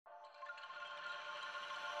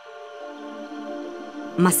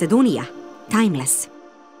Macedonia, timeless.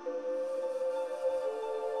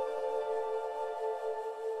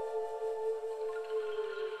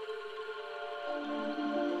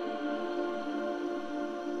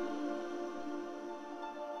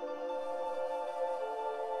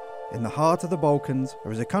 In the heart of the Balkans,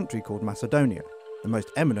 there is a country called Macedonia, the most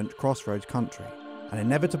eminent crossroads country, an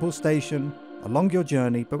inevitable station along your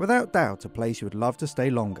journey, but without doubt a place you would love to stay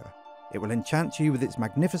longer. It will enchant you with its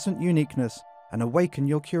magnificent uniqueness and awaken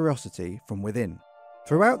your curiosity from within.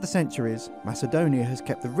 Throughout the centuries, Macedonia has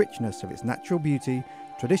kept the richness of its natural beauty,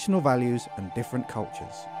 traditional values, and different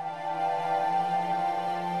cultures.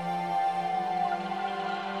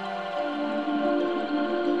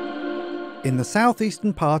 In the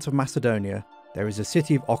southeastern part of Macedonia, there is the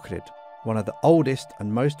city of Ohrid, one of the oldest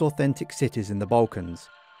and most authentic cities in the Balkans.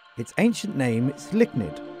 Its ancient name is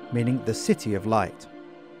Lychnid, meaning the city of light.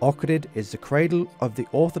 Ohrid is the cradle of the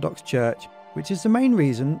Orthodox Church, which is the main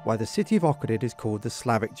reason why the city of Ohrid is called the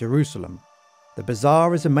Slavic Jerusalem. The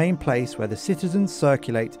bazaar is a main place where the citizens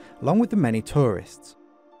circulate along with the many tourists.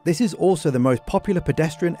 This is also the most popular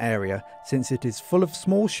pedestrian area since it is full of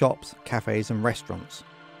small shops, cafes and restaurants.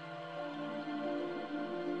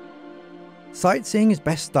 Sightseeing is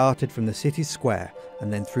best started from the city square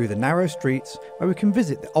and then through the narrow streets where we can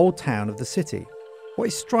visit the old town of the city. What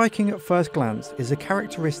is striking at first glance is the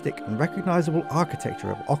characteristic and recognisable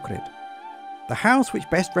architecture of Ohrid. The house which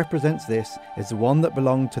best represents this is the one that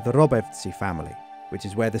belonged to the Roadof family, which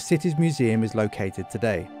is where the city's museum is located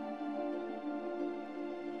today.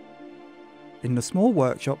 In the small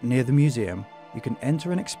workshop near the museum, you can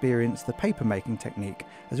enter and experience the papermaking technique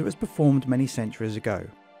as it was performed many centuries ago.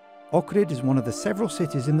 Ohrid is one of the several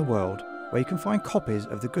cities in the world where you can find copies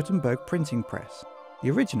of the Gutenberg printing press.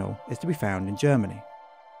 The original is to be found in Germany.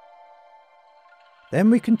 Then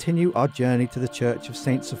we continue our journey to the Church of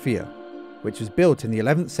St. Sophia, which was built in the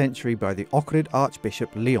 11th century by the Ohrid Archbishop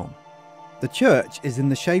Leon. The church is in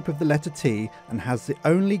the shape of the letter T and has the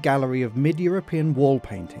only gallery of mid-European wall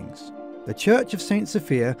paintings. The Church of St.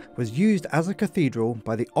 Sophia was used as a cathedral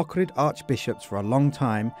by the Ohrid archbishops for a long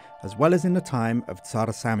time, as well as in the time of Tsar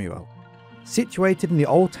Samuil. Situated in the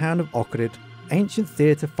old town of Ohrid, ancient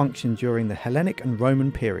theatre functioned during the Hellenic and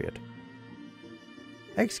Roman period.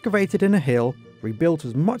 Excavated in a hill, rebuilt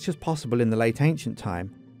as much as possible in the late ancient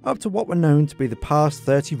time, up to what were known to be the past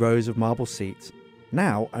 30 rows of marble seats,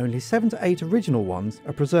 now only 7 to 8 original ones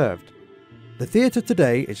are preserved. The theatre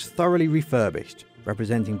today is thoroughly refurbished,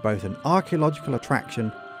 representing both an archaeological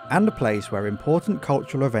attraction and a place where important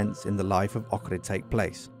cultural events in the life of Ohrid take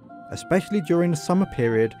place, especially during the summer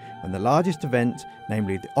period when the largest event,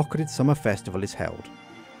 namely the Ohrid Summer Festival, is held.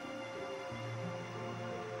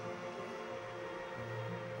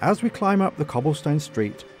 As we climb up the cobblestone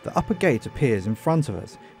street, the upper gate appears in front of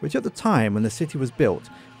us, which at the time when the city was built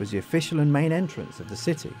was the official and main entrance of the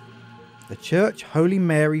city. The church Holy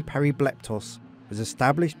Mary Peribleptos was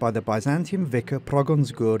established by the Byzantine vicar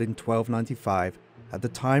Progonsgur in 1295 at the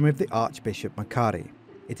time of the Archbishop Macari.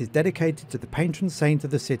 It is dedicated to the patron saint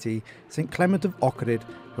of the city, St. Clement of Ohrid,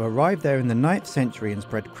 who arrived there in the 9th century and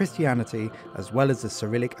spread Christianity as well as the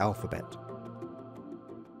Cyrillic alphabet.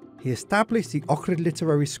 He established the Ohrid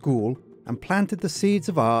Literary School and planted the seeds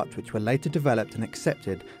of art which were later developed and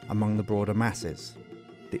accepted among the broader masses.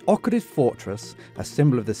 The Ohrid Fortress, a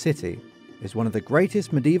symbol of the city, is one of the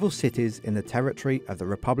greatest medieval cities in the territory of the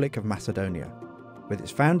Republic of Macedonia. With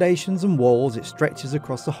its foundations and walls, it stretches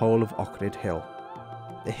across the whole of Ohrid Hill.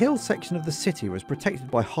 The hill section of the city was protected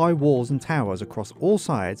by high walls and towers across all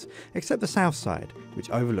sides except the south side,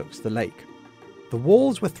 which overlooks the lake. The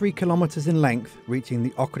walls were 3 kilometers in length, reaching the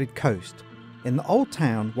Ohrid coast. In the old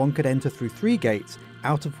town, one could enter through 3 gates,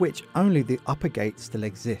 out of which only the upper gate still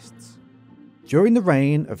exists. During the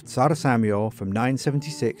reign of Tsar Samuil from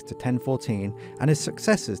 976 to 1014 and his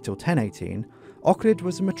successors till 1018, Ohrid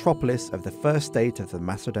was the metropolis of the first state of the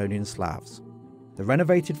Macedonian Slavs. The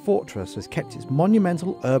renovated fortress has kept its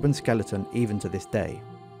monumental urban skeleton even to this day.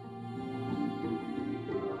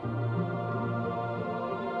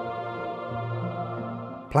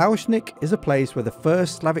 Plaušnik is a place where the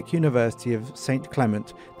first Slavic university of St.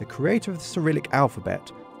 Clement, the creator of the Cyrillic alphabet,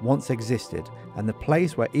 once existed, and the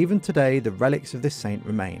place where even today the relics of this saint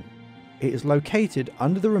remain. It is located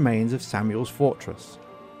under the remains of Samuil's fortress.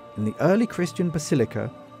 In the early Christian basilica,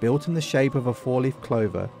 built in the shape of a 4-leaf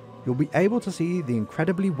clover, you'll be able to see the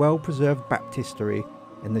incredibly well-preserved baptistery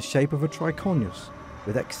in the shape of a triconus,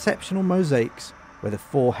 with exceptional mosaics where the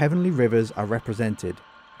 4 heavenly rivers are represented: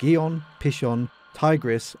 Gihon, Pishon,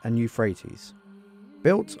 Tigris and Euphrates.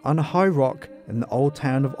 Built on a high rock in the old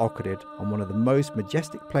town of Ohrid, on one of the most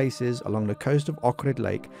majestic places along the coast of Ohrid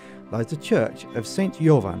Lake, lies the church of St.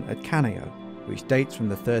 Jovan at Caneo, which dates from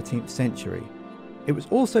the 13th century. It was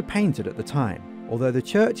also painted at the time, although the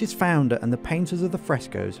church's founder and the painters of the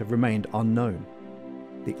frescoes have remained unknown.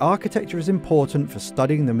 The architecture is important for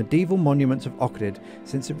studying the medieval monuments of Ohrid,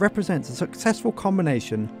 since it represents a successful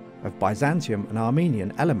combination of Byzantium and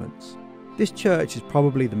Armenian elements. This church is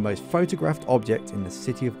probably the most photographed object in the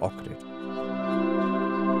city of Ohrid.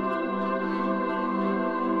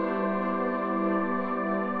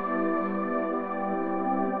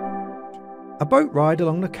 A boat ride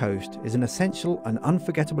along the coast is an essential and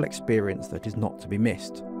unforgettable experience that is not to be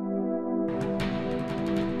missed.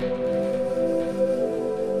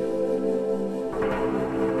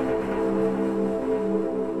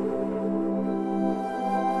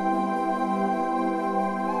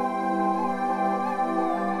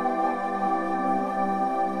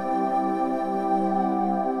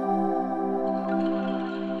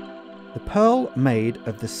 The pearl made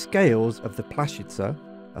of the scales of the plashica,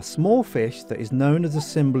 a small fish that is known as a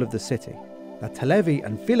symbol of the city. The Televi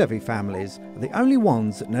and Filevi families are the only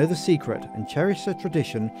ones that know the secret and cherish the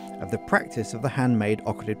tradition of the practice of the handmade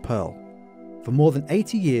Ohrid pearl. For more than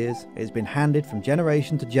 80 years, it has been handed from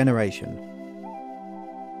generation to generation.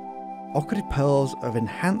 Ohrid pearls have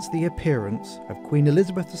enhanced the appearance of Queen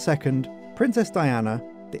Elizabeth II, Princess Diana,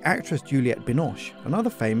 the actress Juliette Binoche, and other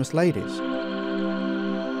famous ladies.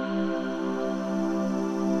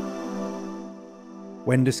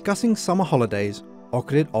 When discussing summer holidays,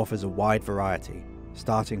 Ohrid offers a wide variety,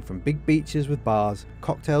 starting from big beaches with bars,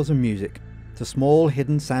 cocktails and music, to small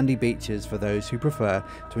hidden sandy beaches for those who prefer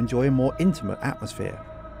to enjoy a more intimate atmosphere.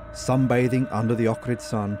 Sunbathing under the Ohrid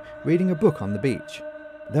sun, reading a book on the beach.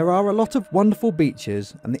 There are a lot of wonderful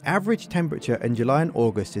beaches, and the average temperature in July and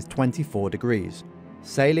August is 24 degrees.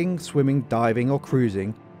 Sailing, swimming, diving or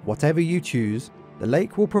cruising, whatever you choose, the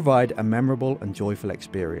lake will provide a memorable and joyful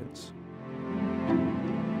experience.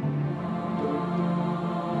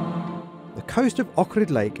 The coast of Ohrid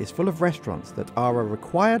Lake is full of restaurants that are a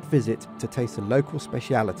required visit to taste the local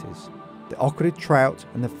specialities. The Ohrid trout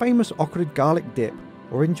and the famous Ohrid garlic dip,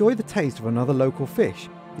 or enjoy the taste of another local fish,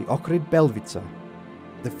 the Ohrid belvica.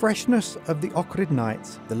 The freshness of the Ohrid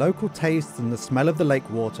nights, the local tastes and the smell of the lake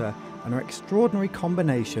water are an extraordinary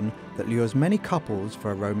combination that lures many couples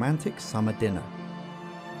for a romantic summer dinner.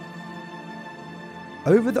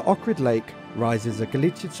 Over the Ohrid Lake rises the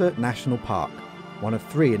Galicia National Park, one of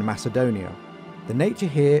 3 in Macedonia. The nature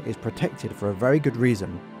here is protected for a very good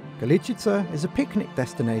reason. Galicia is a picnic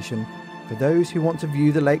destination for those who want to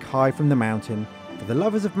view the lake high from the mountain, for the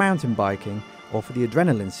lovers of mountain biking, or for the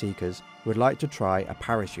adrenaline seekers who would like to try a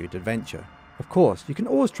parachute adventure. Of course, you can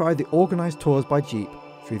always try the organised tours by jeep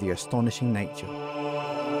through the astonishing nature.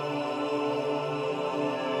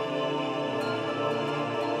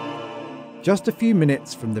 Just a few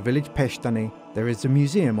minutes from the village Peshtani, there is a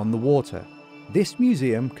museum on the water. This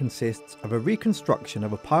museum consists of a reconstruction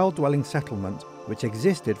of a pile-dwelling settlement which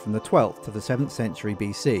existed from the 12th to the 7th century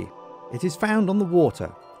BC. It is found on the water,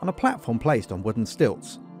 on a platform placed on wooden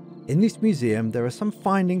stilts. In this museum there are some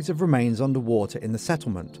findings of remains underwater in the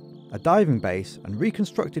settlement, a diving base and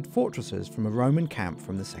reconstructed fortresses from a Roman camp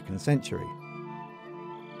from the 2nd century.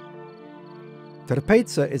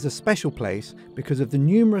 Trapeza is a special place because of the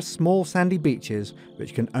numerous small sandy beaches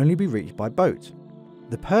which can only be reached by boat.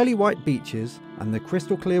 The pearly white beaches and the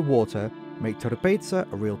crystal clear water make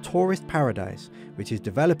Trapeza a real tourist paradise, which is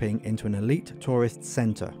developing into an elite tourist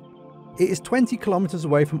centre. It is 20 kilometres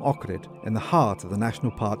away from Ohrid, in the heart of the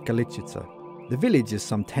national park Galicia. The village is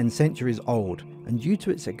some 10 centuries old, and due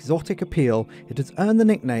to its exotic appeal, it has earned the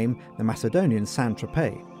nickname the Macedonian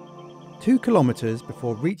Saint-Tropez. 2 kilometres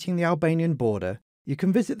before reaching the Albanian border, you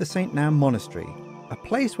can visit the St. Naum monastery, a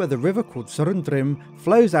place where the river called Surundrim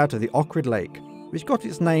flows out of the Ohrid Lake, which got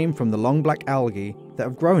its name from the long black algae that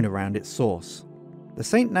have grown around its source. The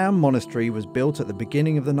St. Naum monastery was built at the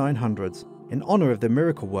beginning of the 900s in honour of the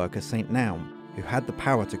miracle worker St. Naum, who had the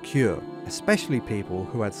power to cure, especially people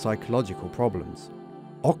who had psychological problems.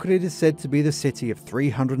 Ohrid is said to be the city of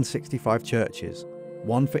 365 churches,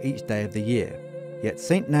 one for each day of the year. Yet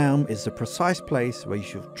St. Naum is the precise place where you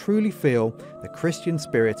should truly feel the Christian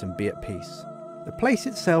spirit and be at peace. The place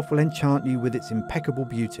itself will enchant you with its impeccable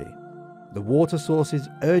beauty. The water sources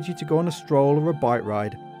urge you to go on a stroll or a bike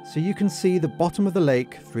ride so you can see the bottom of the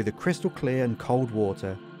lake through the crystal clear and cold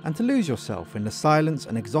water, and to lose yourself in the silence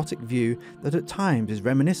and exotic view that at times is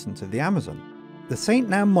reminiscent of the Amazon. The St.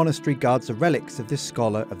 Naum monastery guards the relics of this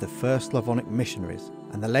scholar of the first Slavonic missionaries,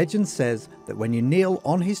 and the legend says that when you kneel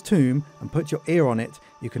on his tomb and put your ear on it,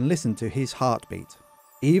 you can listen to his heartbeat.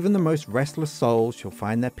 Even the most restless souls shall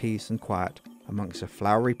find their peace and quiet amongst the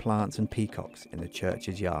flowery plants and peacocks in the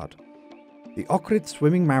church's yard. The Ohrid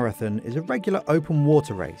Swimming Marathon is a regular open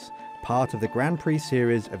water race, part of the Grand Prix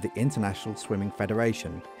series of the International Swimming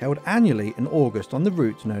Federation, held annually in August on the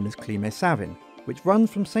route known as Kliment and St, which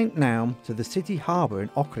runs from St Naum to the city harbour in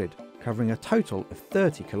Ohrid, covering a total of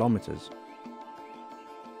 30 kilometres.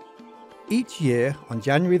 Each year, on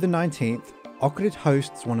January the 19th, Ohrid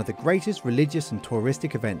hosts one of the greatest religious and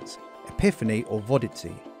touristic events, Epiphany or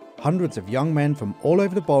Vodici. Hundreds of young men from all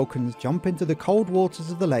over the Balkans jump into the cold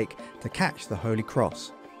waters of the lake to catch the Holy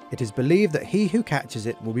Cross. It is believed that he who catches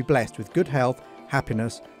it will be blessed with good health,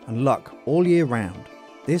 happiness and luck all year round.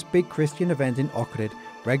 This big Christian event in Ohrid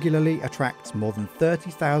regularly attracts more than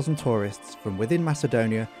 30,000 tourists from within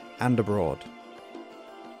Macedonia and abroad.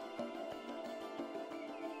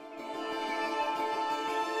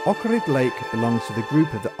 Ohrid Lake belongs to the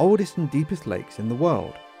group of the oldest and deepest lakes in the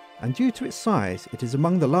world, and due to its size, it is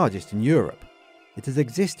among the largest in Europe. It has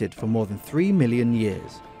existed for more than 3 million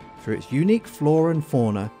years. Through its unique flora and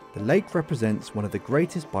fauna, the lake represents one of the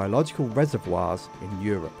greatest biological reservoirs in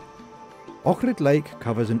Europe. Ohrid Lake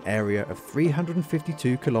covers an area of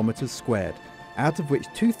 352 kilometers squared, out of which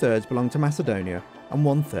 2/3 belong to Macedonia and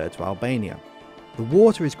 1/3 to Albania. The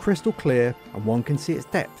water is crystal clear and one can see its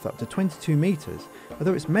depth up to 22 metres,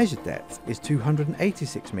 although its measured depth is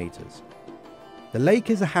 286 metres. The lake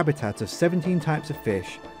is a habitat of 17 types of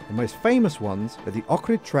fish. The most famous ones are the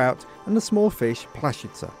Ohrid trout and the small fish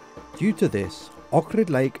plashica. Due to this, Ohrid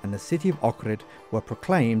Lake and the city of Ohrid were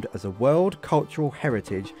proclaimed as a World Cultural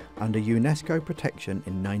Heritage under UNESCO protection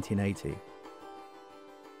in 1980.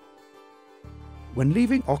 When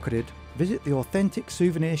leaving Ohrid, visit the authentic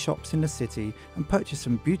souvenir shops in the city and purchase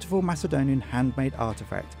some beautiful Macedonian handmade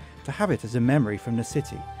artefact to have it as a memory from the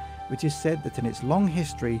city, which is said that in its long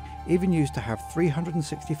history even used to have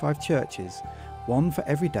 365 churches, one for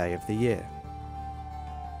every day of the year.